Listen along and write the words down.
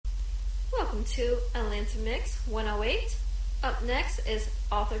welcome to Atlanta Mix 108. Up next is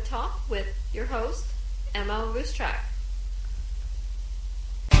Author Talk with your host, M.L.Ruscsak.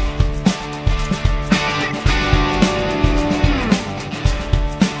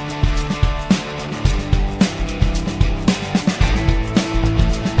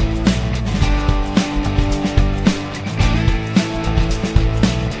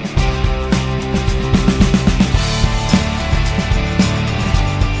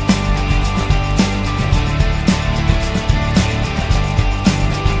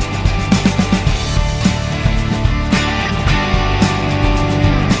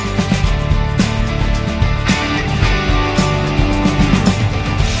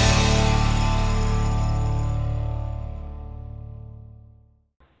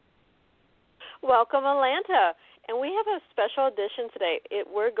 Welcome, Atlanta. And we have a special edition today.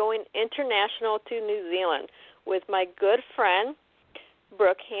 We're going international to New Zealand with my good friend,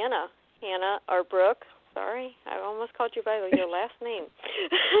 Brook Hannah. Brook, sorry, I almost called you by your last name.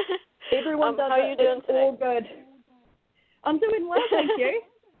 Everyone does how are you doing it's today? all good. I'm doing well, thank you.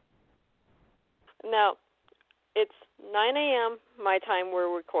 Now, it's 9 a.m. my time we're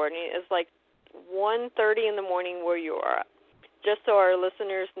recording. It's like 1:30 in the morning where you are at. Just so our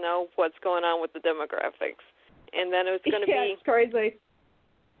listeners know what's going on with the demographics. And then it's going to be... it's crazy.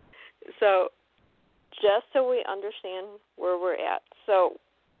 So, just so we understand where we're at. So,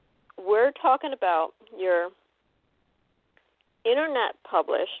 we're talking about your internet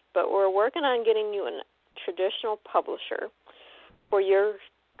published, but we're working on getting you a traditional publisher for your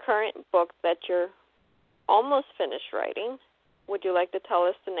current book that you're almost finished writing. Would you like to tell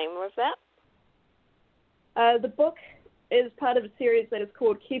us the name of that? The book is part of a series that is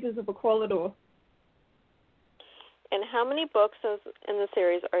called Keepers of Equalidor. And how many books in the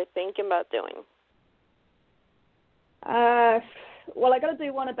series are you thinking about doing? Well, I got to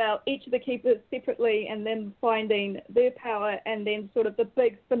do one about each of the keepers separately and then finding their power and then sort of the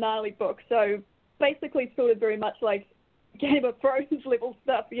big finale book. So basically sort of very much like Game of Thrones level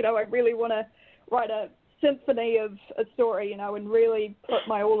stuff. You know, I really want to write a symphony of a story, you know, and really put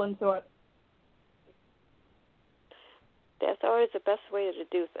my all into it. That's always the best way to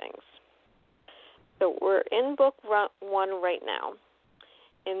do things. So we're in book 1 right now.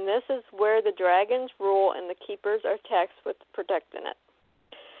 And this is where the dragons rule and the keepers are tasked with protecting it.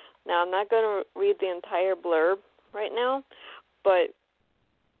 Now, I'm not going to read the entire blurb right now, but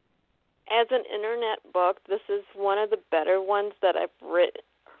as an internet book, this is one of the better ones that I've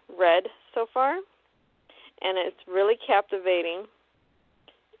read so far. And it's really captivating.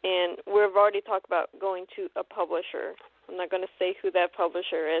 And we've already talked about going to a publisher. I'm not going to say who that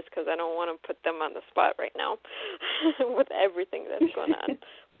publisher is because I don't want to put them on the spot right now with everything that's going on.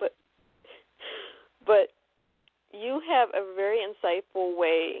 But you have a very insightful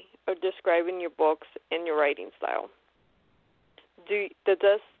way of describing your books and your writing style. Did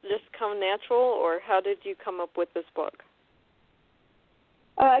this just come natural, or how did you come up with this book?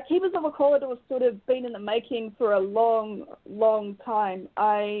 Keepers of Equalidor has sort of been in the making for a long, long time.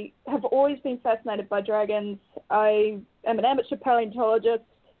 I have always been fascinated by dragons. I am an amateur paleontologist,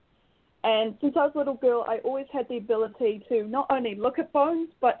 and since I was a little girl, I always had the ability to not only look at bones,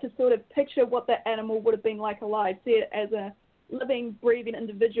 but to sort of picture what that animal would have been like alive, see it as a living, breathing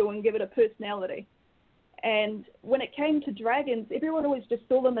individual and give it a personality. And when it came to dragons, everyone always just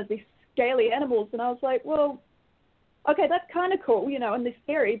saw them as these scaly animals, and I was like, well, okay, that's kind of cool, you know, and they're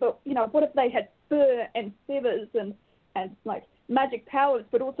scary, but, you know, what if they had fur and feathers and like, magic powers,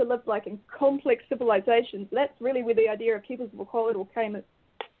 but also lived, like, in complex civilizations? That's really where the idea of Keepers of Equalidor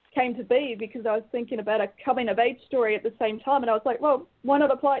came to be, because I was thinking about a coming-of-age story at the same time, and I was like, well, why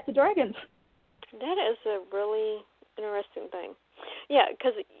not apply it to dragons? That is a really interesting thing. Yeah,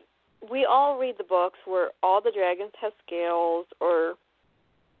 because we all read the books where all the dragons have scales or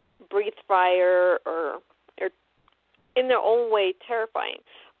breathe fire or in their own way terrifying.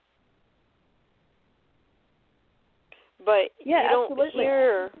 But yeah, you don't absolutely.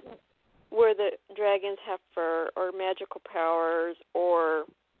 hear where the dragons have fur or magical powers or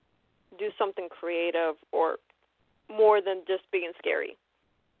do something creative or more than just being scary.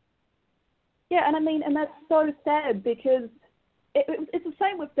 Yeah, and I mean, and that's so sad because it's the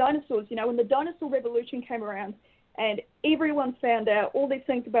same with dinosaurs. You know, when the dinosaur revolution came around and everyone found out all these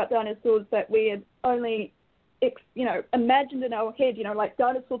things about dinosaurs that we had only imagined in our head, you know, like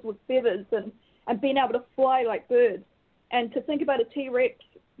dinosaurs with feathers and being able to fly like birds. And to think about a T-Rex,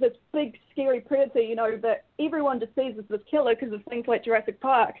 this big, scary predator, you know, that everyone just sees as this killer because of things like Jurassic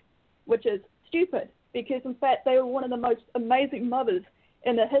Park, which is stupid because, in fact, they were one of the most amazing mothers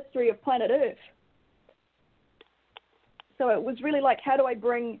in the history of planet Earth. So it was really like, how do I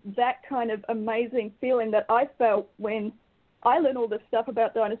bring that kind of amazing feeling that I felt when I learned all this stuff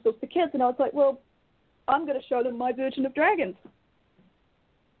about dinosaurs to kids? And I was like, well, I'm going to show them my version of dragons.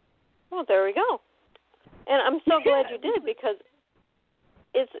 Well, there we go. And I'm so glad you did, because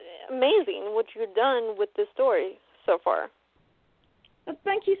it's amazing what you've done with this story so far.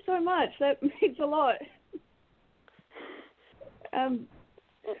 Thank you so much. That means a lot.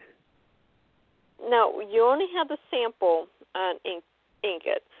 Now, you only have the sample on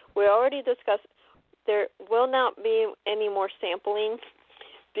Inkit. We already discussed there will not be any more sampling,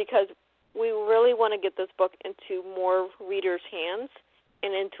 because we really want to get this book into more readers' hands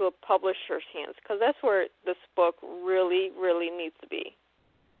and into a publisher's hands, because that's where this book really, really needs to be.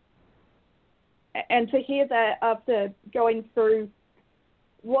 And to hear that after going through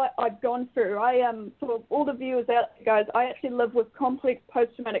what I've gone through, for all the viewers out there, guys, I actually live with complex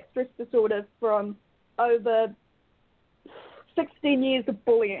post-traumatic stress disorder from over 16 years of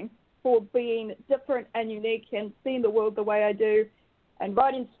bullying for being different and unique and seeing the world the way I do and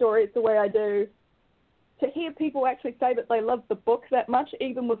writing stories the way I do. To hear people actually say that they love the book that much,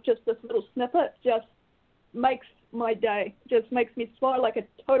 even with just this little snippet, just makes my day. Just makes me smile like a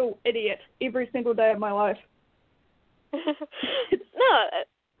total idiot every single day of my life. No,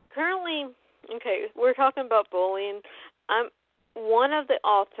 currently, okay, we're talking about bullying. I'm one of the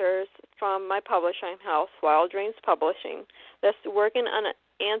authors from my publishing house, Wild Dreams Publishing, that's working on an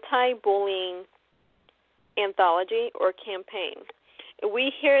anti-bullying anthology or campaign.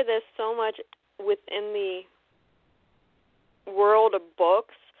 We hear this so much within the world of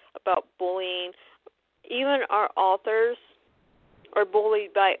books about bullying. Even our authors are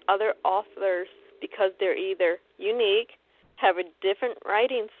bullied by other authors because they're either unique, have a different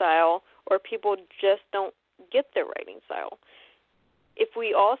writing style, or people just don't get their writing style. If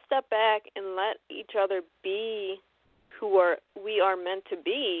we all step back and let each other be who we are meant to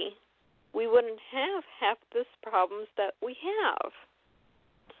be, we wouldn't have half the problems that we have.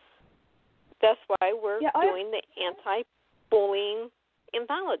 That's why we're doing the anti-bullying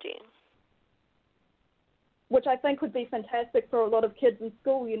anthology. Which I think would be fantastic for a lot of kids in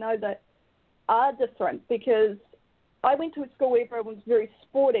school, that are different, because I went to a school where everyone was very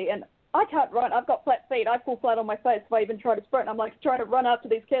sporty, and I can't run. I've got flat feet. I fall flat on my face if I even try to sprint. I'm like trying to run after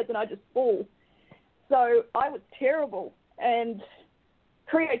these kids, and I just fall. So I was terrible. And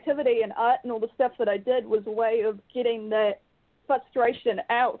creativity and art and all the stuff that I did was a way of getting that frustration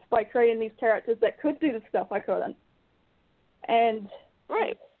out by creating these characters that could do the stuff I couldn't. And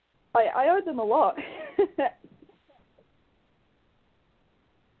right. I owe them a lot.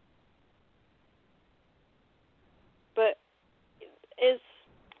 But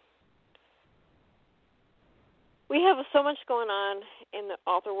we have so much going on in the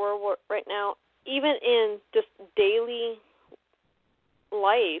author world right now, even in just daily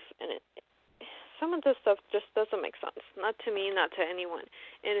life, and some of this stuff just doesn't make sense. Not to me, not to anyone.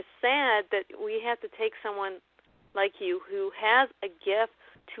 And it's sad that we have to take someone like you who has a gift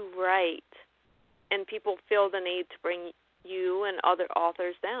to write, and people feel the need to bring you and other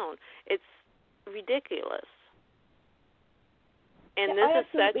authors down. It's ridiculous. And this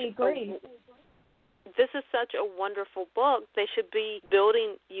is such a wonderful book. They should be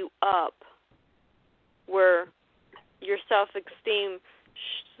building you up where your self-esteem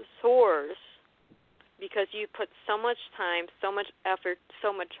soars because you put so much time, so much effort,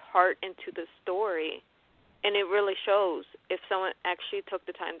 so much heart into the story, and it really shows if someone actually took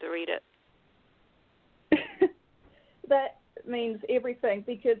the time to read it. That means everything,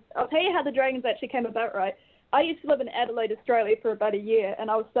 because I'll tell you how the dragons actually came about, right? I used to live in Adelaide, Australia for about a year,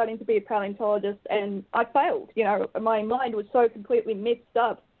 and I was studying to be a paleontologist, and I failed. My mind was so completely messed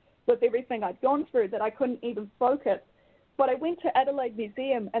up with everything I'd gone through that I couldn't even focus. But I went to Adelaide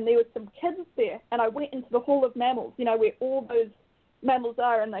Museum, and there were some kids there, and I went into the Hall of Mammals, where all those mammals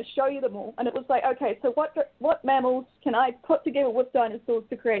are, and they show you them all. And it was like, okay, so what mammals can I put together with dinosaurs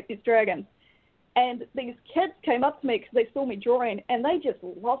to create these dragons? And these kids came up to me because they saw me drawing, and they just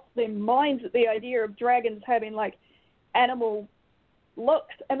lost their minds at the idea of dragons having, animal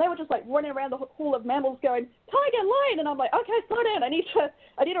looks. And they were just, running around the Hall of Mammals going, tiger, lion! And I'm like, okay, slow down. I need to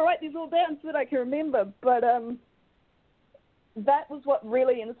write these all down so that I can remember. But that was what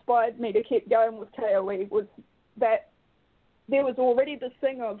really inspired me to keep going with KOE, was that there was already this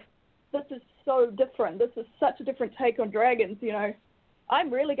thing of, this is so different. This is such a different take on dragons, I'm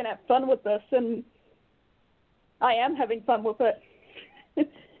really going to have fun with this, and I am having fun with it.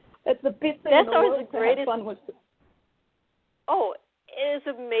 It's the best thing in the world to have fun with it. Oh, it is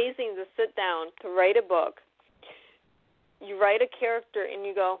amazing to sit down to write a book. You write a character, and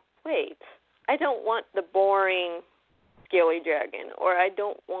you go, wait, I don't want the boring scaly dragon, or I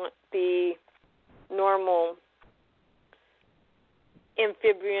don't want the normal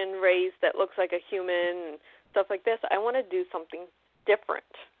amphibian race that looks like a human and stuff like this. I want to do something different.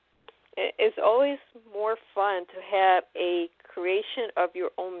 It's always more fun to have a creation of your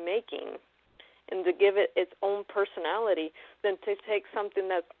own making and to give it its own personality than to take something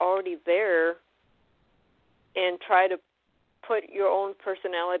that's already there and try to put your own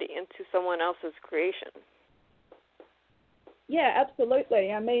personality into someone else's creation. Yeah,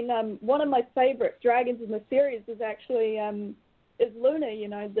 absolutely. I mean, one of my favorite dragons in the series is actually is Luna. You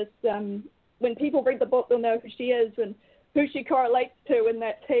know, this when people read the book, they'll know who she is and who she correlates to in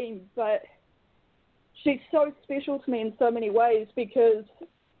that team. But she's so special to me in so many ways because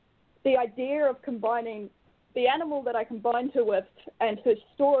the idea of combining the animal that I combined her with and her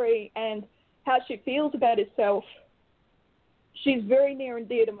story and how she feels about herself, she's very near and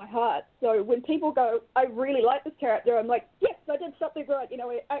dear to my heart. So when people go, I really like this character, I'm like, yes, I did something right. You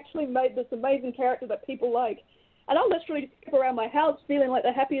know, I actually made this amazing character that people like. And I'll literally skip around my house feeling like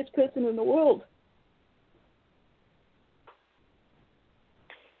the happiest person in the world.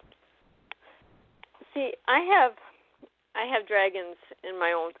 See, I have dragons in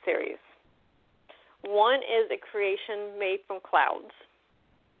my own series. One is a creation made from clouds.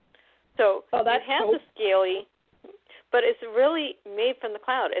 So you have cool. the scaly, but it's really made from the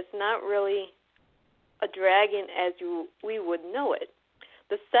cloud. It's not really a dragon as we would know it.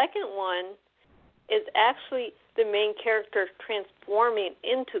 The second one is actually the main character transforming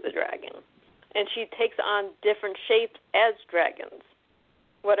into the dragon, and she takes on different shapes as dragons,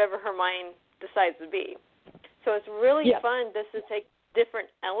 whatever her mind decides to be. So it's really fun just to take different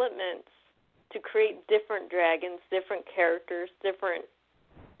elements to create different dragons, different characters, different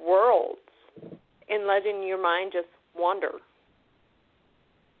worlds, and letting your mind just wander.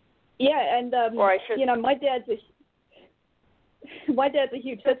 Yeah, and or I should, you know, my dad's a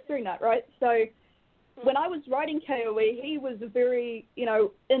huge history nut, right? So when I was writing KOE, he was very, you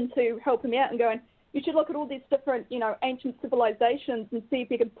know, into helping me out and going, you should look at all these different, you know, ancient civilizations and see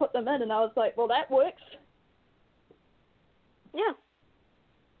if you can put them in. And I was like, well, that works. Yeah.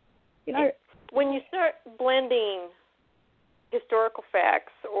 You know, when you start blending historical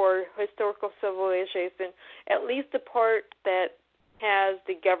facts or historical civilization, at least the part that has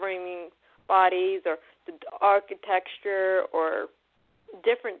the governing bodies or the architecture or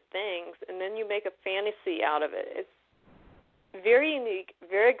different things, and then you make a fantasy out of it. It's very unique,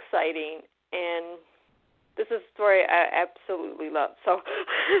 very exciting, and this is a story I absolutely love. So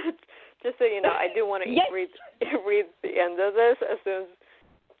just so you know, I do want to read the end of this as soon as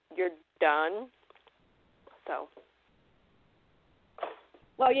you're done. So.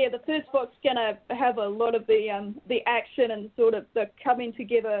 Well, yeah, the first book's gonna have a lot of the action and sort of the coming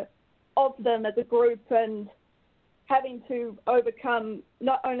together of them as a group and having to overcome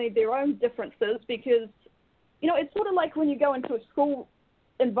not only their own differences, because, you know, it's sort of like when you go into a school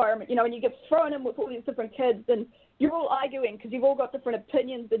environment, you know, and you get thrown in with all these different kids and you're all arguing because you've all got different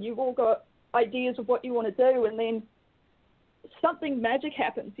opinions and you've all got ideas of what you want to do, and then something magic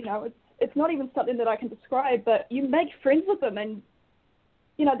happens, you know. It's not even something that I can describe, but you make friends with them, and,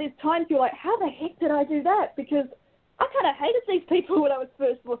 you know, there's times you're like, how the heck did I do that? Because I kind of hated these people when I was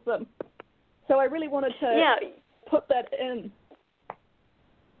first with them. So I really wanted to put that in.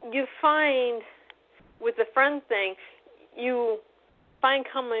 You find, with the friend thing, you find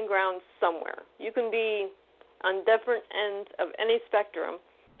common ground somewhere. You can be on different ends of any spectrum,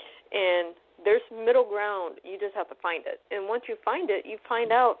 and there's middle ground. You just have to find it. And once you find it, you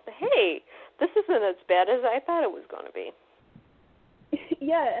find out, hey, this isn't as bad as I thought it was going to be.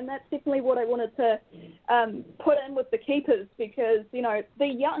 Yeah, and that's definitely what I wanted to put in with the keepers, because, you know, they're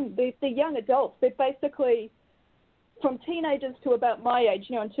young adults. They're basically from teenagers to about my age,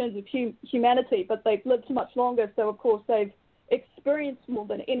 you know, in terms of humanity, but they've lived much longer, so of course they've experienced more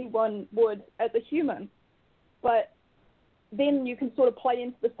than anyone would as a human. But then you can sort of play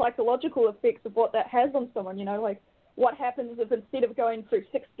into the psychological effects of what that has on someone, you know, like what happens if instead of going through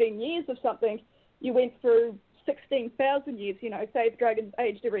 16 years of something, you went through 16,000 years, you know, say the dragon's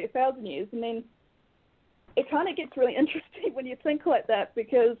aged every 1,000 years, and then it kind of gets really interesting when you think like that,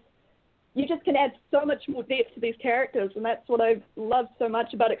 because you just can add so much more depth to these characters, and that's what I've loved so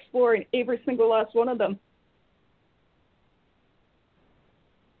much about exploring every single last one of them.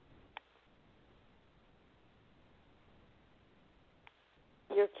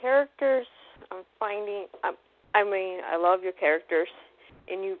 Your characters, I love your characters,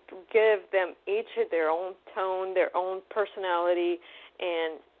 and you give them each their own tone, their own personality,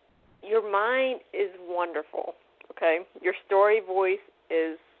 and your mind is wonderful, okay? Your story voice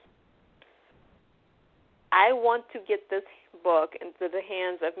is I want to get this book into the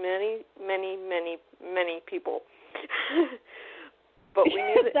hands of many, many, many, many people. But we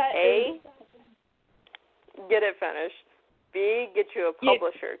need A, get it finished. B, get you a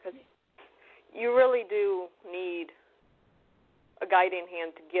publisher, because you really do need a guiding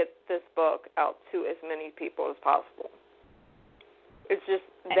hand to get this book out to as many people as possible. It's just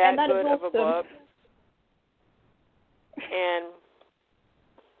that good of a book. And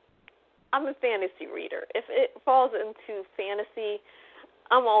I'm a fantasy reader. If it falls into fantasy,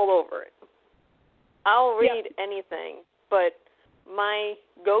 I'm all over it. I'll read anything, but my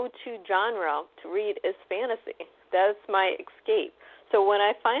go-to genre to read is fantasy. That's my escape. So when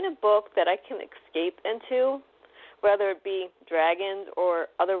I find a book that I can escape into, whether it be dragons or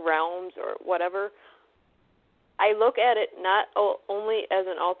other realms or whatever, I look at it not only as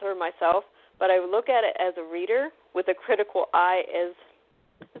an author myself, but I look at it as a reader with a critical eye as,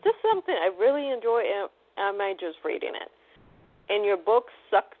 is this something I really enjoy, am I just reading it? And your book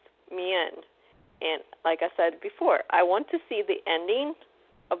sucks me in. And like I said before, I want to see the ending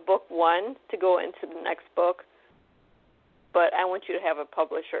of book 1 to go into the next book, but I want you to have a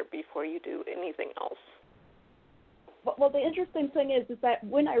publisher before you do anything else. Well, the interesting thing is that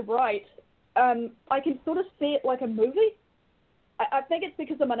when I write, I can sort of see it like a movie. I think it's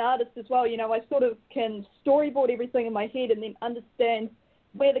because I'm an artist as well. You know, I sort of can storyboard everything in my head and then understand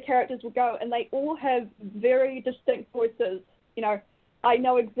where the characters will go, and they all have very distinct voices. You know, I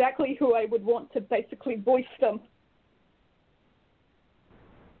know exactly who I would want to basically voice them.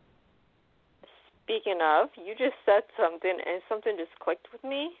 Speaking of, you just said something, and something just clicked with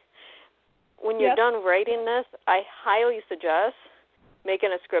me. When you're done writing this, I highly suggest making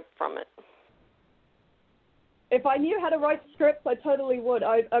a script from it. If I knew how to write scripts, I totally would.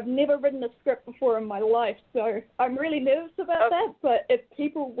 I've never written a script before in my life, so I'm really nervous about that, but if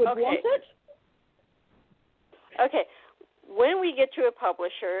people would want it. Okay. When we get to a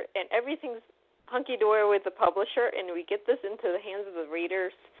publisher and everything's hunky-dory with the publisher and we get this into the hands of the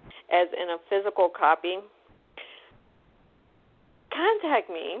readers as in a physical copy, contact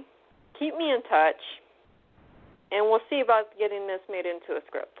me, keep me in touch, and we'll see about getting this made into a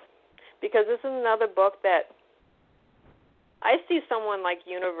script. Because this is another book that I see someone like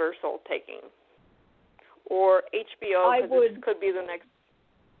Universal taking, or HBO, because this could be the next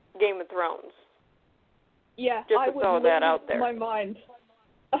Game of Thrones. Yeah, just I to would throw that out there. My mind.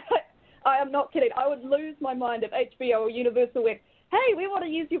 I am not kidding. I would lose my mind if HBO or Universal went, hey, we want to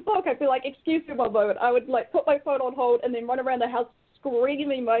use your book. I'd be like, excuse me one moment. I would put my phone on hold and then run around the house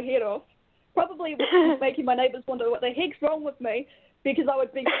screaming my head off, probably making my neighbors wonder what the heck's wrong with me, because I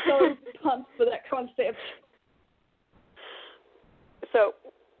would be so pumped for that concept. So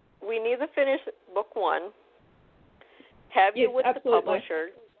we need to finish book 1, have you with the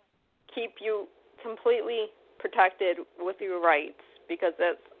publisher, keep you completely protected with your rights, because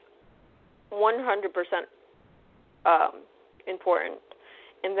that's 100% important.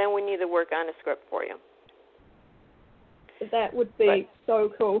 And then we need to work on a script for you. That would be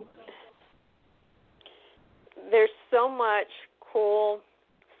so cool. There's so much cool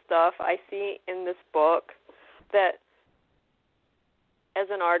stuff I see in this book that, as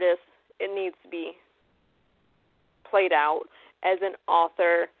an artist, it needs to be played out. As an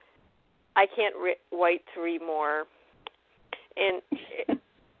author, I can't wait to read more. And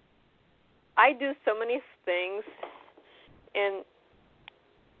I do so many things, and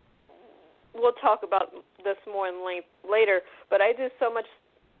we'll talk about this more in length later, but I do so much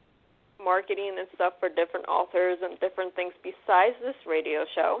marketing and stuff for different authors and different things besides this radio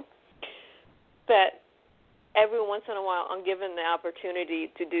show that every once in a while I'm given the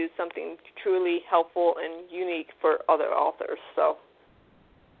opportunity to do something truly helpful and unique for other authors. So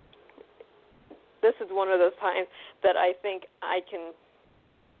this is one of those times that I think I can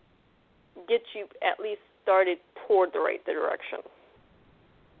get you at least started toward the right direction.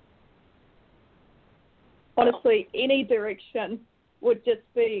 Honestly, any direction would just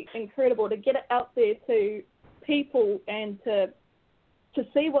be incredible to get it out there to people and to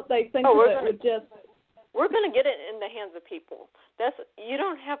see what they think of it. We're going to get it in the hands of people. You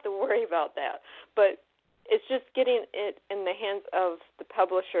don't have to worry about that. But it's just getting it in the hands of the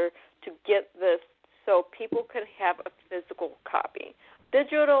publisher to get this so people can have a physical copy.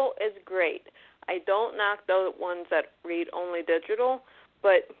 Digital is great. I don't knock those ones that read only digital,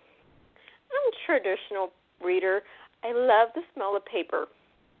 but I'm a traditional reader. I love the smell of paper.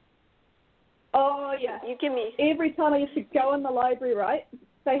 Oh, yeah. You give me... Every time I used to go in the library, right,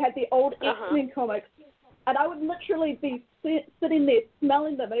 they had the old X-Men comics, and I would literally be sitting there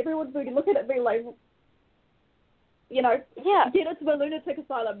smelling them, and everyone would look at it and be like, you know, get into the lunatic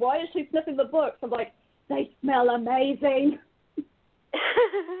asylum. Why is she sniffing the books? I'm like, they smell amazing.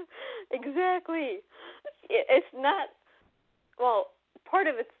 Exactly. It's not, well, part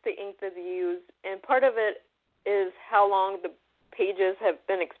of it's the ink that you use, and part of it is how long the pages have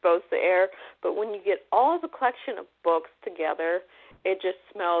been exposed to air. But when you get all the collection of books together, it just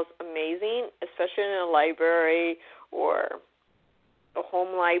smells amazing, especially in a library or a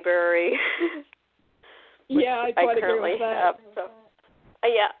home library. Yeah, I quite agree with that. Have, so,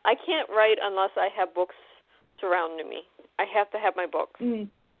 yeah, I can't write unless I have books surrounding me. I have to have my books.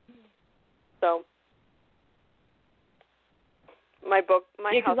 So my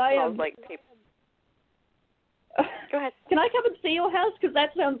house smells like paper. Go ahead. Can I come and see your house? Because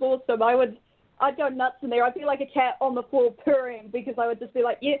that sounds awesome. I'd go nuts in there. I'd be like a cat on the floor purring because I would just be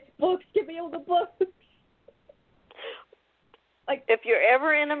like, yes, books, give me all the books. Like, if you're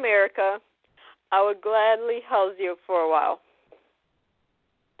ever in America, I would gladly house you for a while.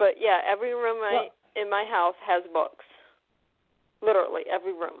 But yeah, every room in my house has books. Literally,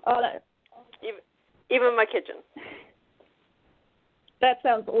 every room. Oh, no. Even my kitchen. That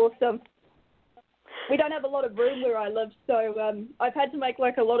sounds awesome. We don't have a lot of room where I live, so I've had to make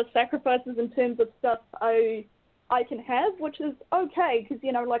like a lot of sacrifices in terms of stuff I can have, which is okay because,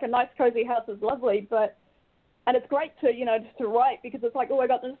 you know, like a nice cozy house is lovely, and it's great to, you know, just to write because it's like, oh, I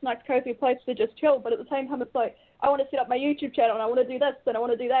got this nice cozy place to just chill, but at the same time it's like, I want to set up my YouTube channel and I want to do this and I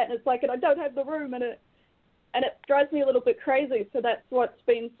want to do that, and it's like, and I don't have the room, and it drives me a little bit crazy. So that's what's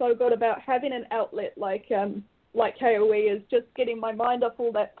been so good about having an outlet like KOE, is just getting my mind off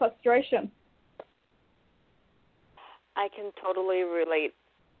all that frustration. I can totally relate.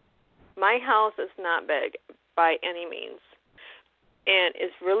 My house is not big by any means, and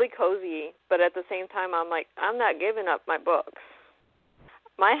it's really cozy, but at the same time, I'm like, I'm not giving up my books.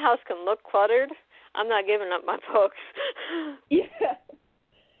 My house can look cluttered. I'm not giving up my books.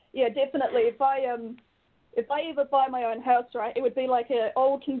 Yeah, definitely. If I ever buy my own house, right, it would be like an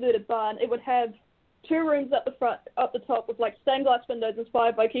old converted barn. It would have 2 rooms up the top with like stained glass windows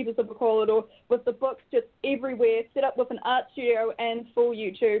inspired by Keepers of the Corridor, with the books just everywhere, set up with an art studio and full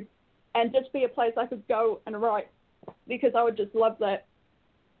YouTube, and just be a place I could go and write, because I would just love that.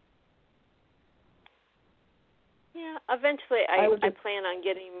 Yeah, eventually I plan on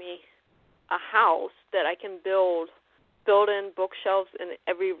getting me a house that I can build in bookshelves in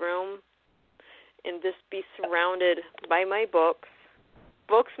every room and just be surrounded by my books.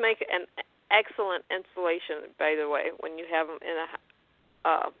 Books make an excellent insulation, by the way, when you have them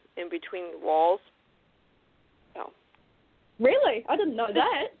in between walls. So. Really? I didn't know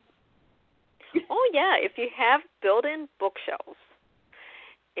that. Oh, yeah. If you have built-in bookshelves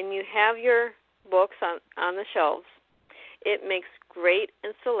and you have your books on the shelves, it makes great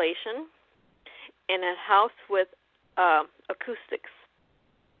insulation in a house with acoustics.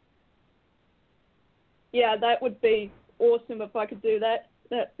 Yeah, that would be awesome if I could do that.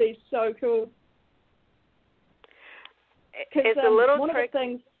 That'd be so cool. It's a little one tricky. Of the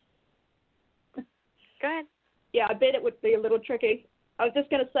things. Go ahead. Yeah, I bet it would be a little tricky. I was just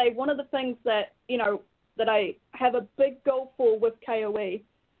going to say, one of the things that, you know, that I have a big goal for with KOE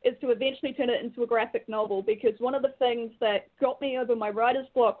is to eventually turn it into a graphic novel, because one of the things that got me over my writer's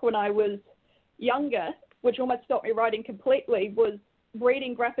block when I was younger, which almost stopped me writing completely, was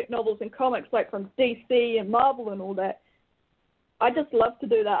reading graphic novels and comics like from DC and Marvel and all that. I just love to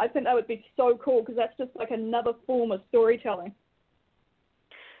do that. I think that would be so cool, because that's just like another form of storytelling.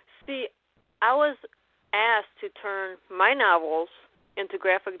 See, I was asked to turn my novels into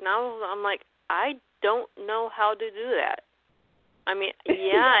graphic novels. I'm like, I don't know how to do that. I mean,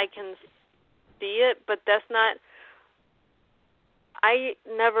 yeah, I can see it, but that's not... I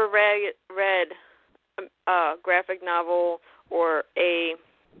never read a graphic novel or a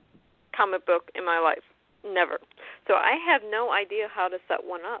comic book in my life. Never. So I have no idea how to set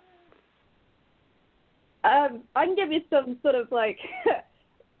one up. I can give you some sort of like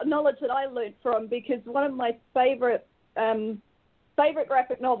knowledge that I learned from, because one of my favorite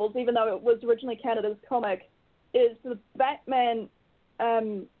graphic novels, even though it was originally counted as comic, is the Batman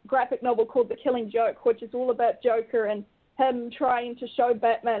graphic novel called The Killing Joke, which is all about Joker and him trying to show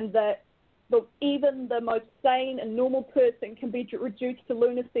Batman that even the most sane and normal person can be reduced to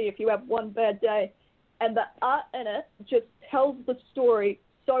lunacy if you have one bad day. And the art in it just tells the story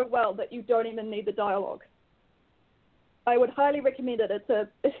so well that you don't even need the dialogue. I would highly recommend it. It's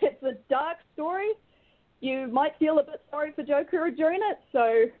a dark story. You might feel a bit sorry for Joker during it,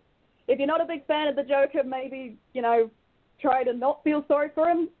 so if you're not a big fan of the Joker, maybe, you know, try to not feel sorry for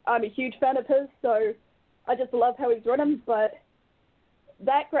him. I'm a huge fan of his, so I just love how he's written, but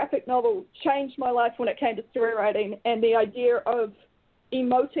that graphic novel changed my life when it came to story writing, and the idea of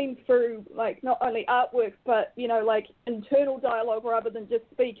emoting through, like, not only artwork, but, you know, like, internal dialogue rather than just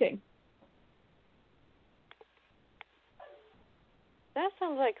speaking. That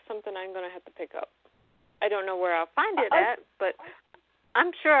sounds like something I'm going to have to pick up. I don't know where I'll find it at, but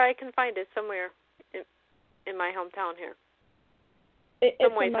I'm sure I can find it somewhere in my hometown here. It's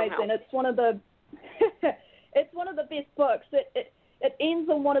amazing. Somehow. It's one of the it's one of the best books. It ends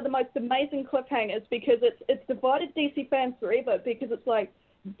on one of the most amazing cliffhangers because it's divided DC fans forever, because it's like,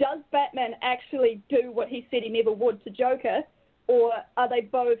 does Batman actually do what he said he never would to Joker, or are they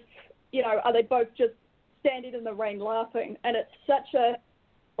both just standing in the rain laughing? And it's such a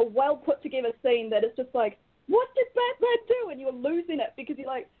well put together scene that it's just like, what did Batman do? And you're losing it because you're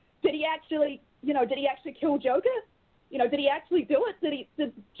like, did he actually kill Joker? You know, did he actually do it?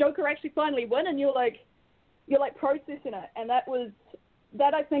 Did Joker actually finally win? And you're like processing it. And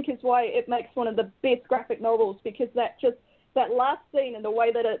that I think is why it makes one of the best graphic novels, because that last scene and the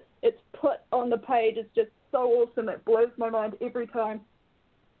way that it's put on the page is just so awesome. It blows my mind every time.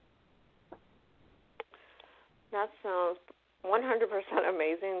 That sounds 100%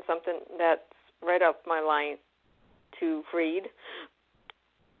 amazing, something that's right up my line to read.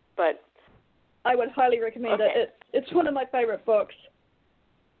 But I would highly recommend it. It's one of my favorite books.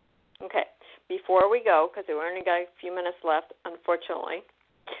 Okay. Before we go, because we only got a few minutes left, unfortunately,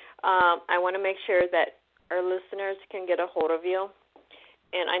 I want to make sure that our listeners can get a hold of you.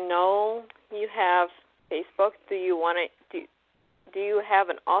 And I know you have Facebook. Do you have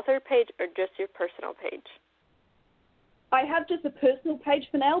an author page or just your personal page? I have just a personal page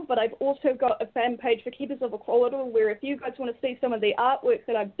for now, but I've also got a fan page for Keepers of Equality, where if you guys want to see some of the artwork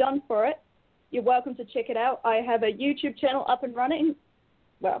that I've done for it, you're welcome to check it out. I have a YouTube channel up and running,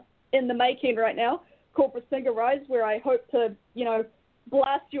 well, in the making right now, called Ruscsak Rise, where I hope to,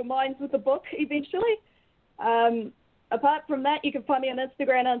 blast your minds with the book eventually. Apart from that, you can find me on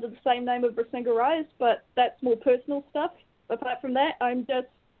Instagram under the same name of Ruscsak Rise, but that's more personal stuff. Apart from that, I'm just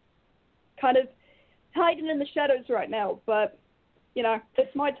kind of hiding in the shadows right now, but,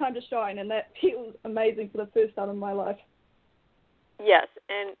 it's my time to shine, and that feels amazing for the first time in my life. Yes,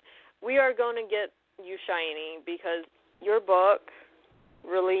 and we are going to get you shining, because your book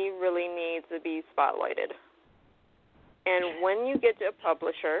really, really needs to be spotlighted. And when you get to a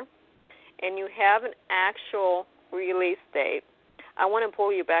publisher and you have an actual release date, I want to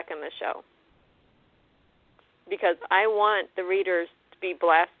pull you back in the show, because I want the readers to be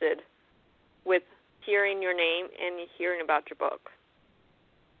blasted with hearing your name and hearing about your book.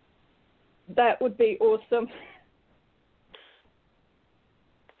 That would be awesome.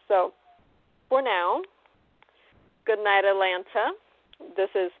 So, for now, good night, Atlanta. This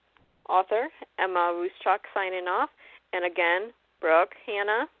is author M.L.Ruscsak signing off. And again, Brooke,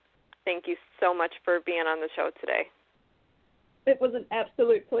 Hannah, thank you so much for being on the show today. It was an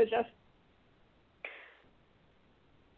absolute pleasure.